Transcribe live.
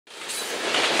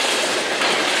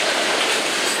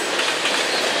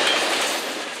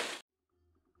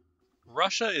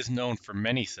Russia is known for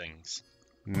many things.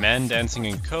 Men dancing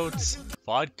in coats,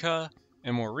 vodka,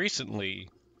 and more recently,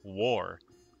 war.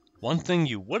 One thing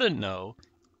you wouldn't know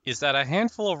is that a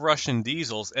handful of Russian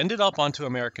diesels ended up onto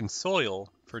American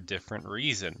soil for different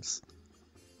reasons.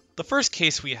 The first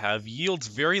case we have yields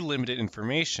very limited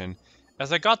information,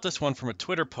 as I got this one from a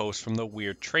Twitter post from the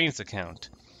Weird Trains account.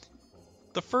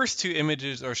 The first two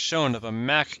images are shown of a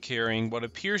Mack carrying what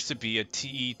appears to be a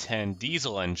TE-10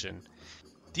 diesel engine.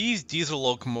 These diesel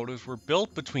locomotives were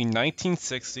built between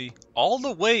 1960 all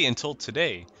the way until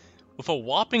today, with a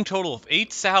whopping total of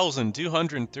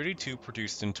 8,232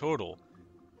 produced in total,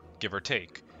 give or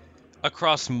take,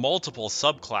 across multiple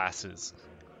subclasses.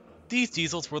 These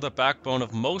diesels were the backbone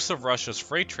of most of Russia's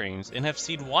freight trains and have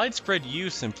seen widespread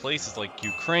use in places like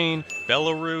Ukraine,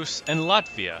 Belarus, and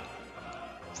Latvia.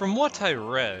 From what I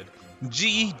read,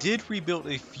 GE did rebuild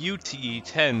a few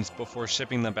TE-10s before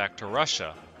shipping them back to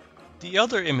Russia. The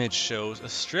other image shows a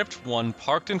stripped one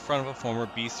parked in front of a former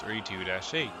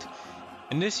B-32-8,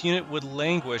 and this unit would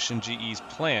languish in GE's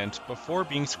plant before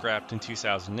being scrapped in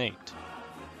 2008.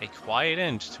 A quiet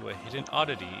end to a hidden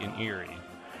oddity in Erie.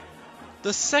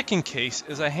 The second case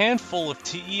is a handful of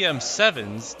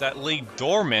TEM-7s that lay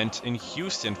dormant in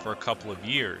Houston for a couple of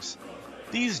years.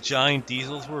 These giant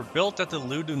diesels were built at the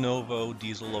Ludonovo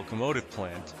diesel locomotive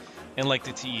plant, and like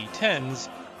the TE-10s,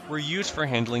 were used for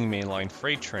handling mainline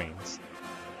freight trains.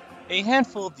 A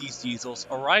handful of these diesels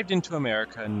arrived into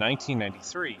America in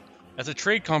 1993 as a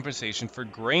trade compensation for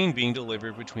grain being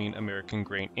delivered between American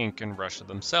Grain Inc. and Russia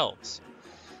themselves.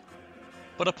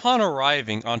 But upon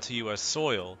arriving onto US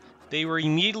soil, they were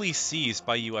immediately seized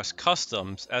by US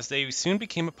Customs as they soon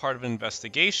became a part of an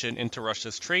investigation into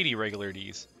Russia's trade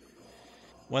irregularities.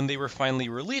 When they were finally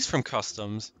released from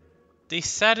Customs, they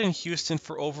sat in Houston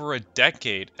for over a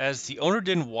decade as the owner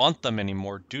didn't want them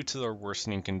anymore due to their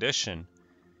worsening condition.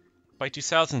 By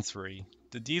 2003,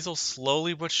 the diesels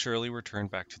slowly but surely returned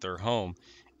back to their home,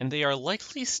 and they are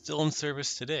likely still in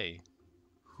service today.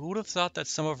 Who would have thought that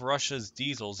some of Russia's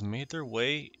diesels made their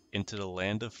way into the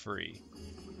land of free?